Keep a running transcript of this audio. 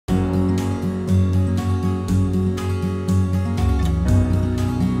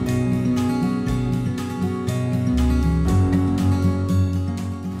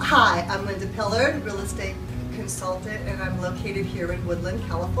Hillard, real estate consultant, and I'm located here in Woodland,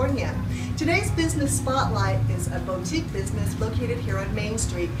 California. Today's business spotlight is a boutique business located here on Main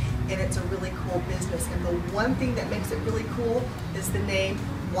Street, and it's a really cool business. And the one thing that makes it really cool is the name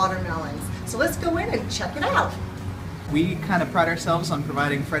Watermelons. So let's go in and check it out. We kind of pride ourselves on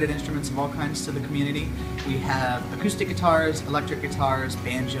providing fretted instruments of all kinds to the community. We have acoustic guitars, electric guitars,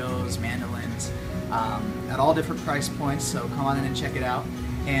 banjos, mandolins, at all different price points, so come on in and check it out.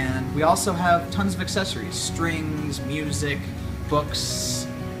 And we also have tons of accessories: strings, music, books,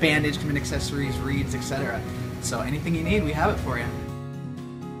 band instrument accessories, reeds, etc. So anything you need, we have it for you.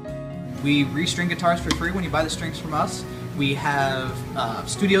 We restring guitars for free when you buy the strings from us. We have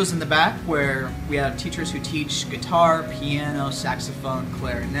studios in the back where we have teachers who teach guitar, piano, saxophone,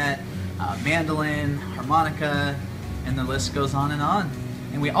 clarinet, mandolin, harmonica, and the list goes on and on.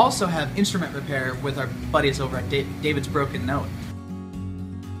 And we also have instrument repair with our buddies over at David's Broken Note.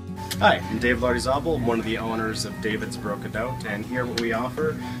 Hi, I'm Dave Lardy-Zabel. I'm one of the owners of David's Broken Note, and here what we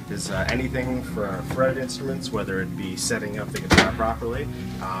offer is anything for our fretted instruments, whether it be setting up the guitar properly,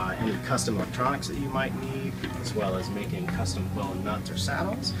 any custom electronics that you might need, as well as making custom quill and nuts or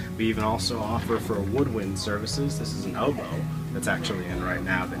saddles. We even also offer for woodwind services. This is an oboe that's actually in right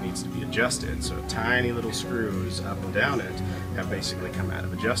now that needs to be adjusted, so tiny little screws up and down it have basically come out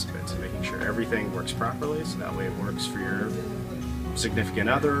of adjustments, making sure everything works properly, so that way it works for your significant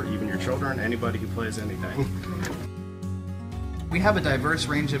other, even your children, anybody who plays anything. We have a diverse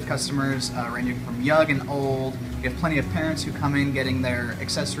range of customers, ranging from young and old. We have plenty of parents who come in getting their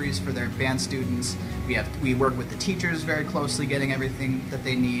accessories for their band students. We work with the teachers very closely, getting everything that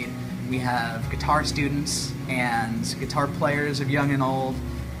they need. We have guitar students and guitar players of young and old,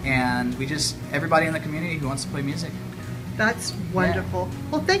 and everybody in the community who wants to play music. That's wonderful. Yeah.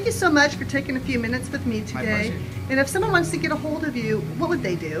 Well, thank you so much for taking a few minutes with me today. My pleasure. And if someone wants to get a hold of you, what would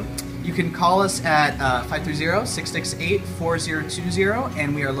they do? You can call us at 530-668-4020,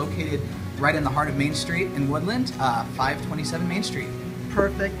 and we are located right in the heart of Main Street in Woodland, 527 Main Street.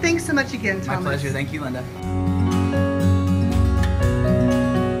 Perfect. Thanks so much again, Thomas. My pleasure. Thank you, Linda.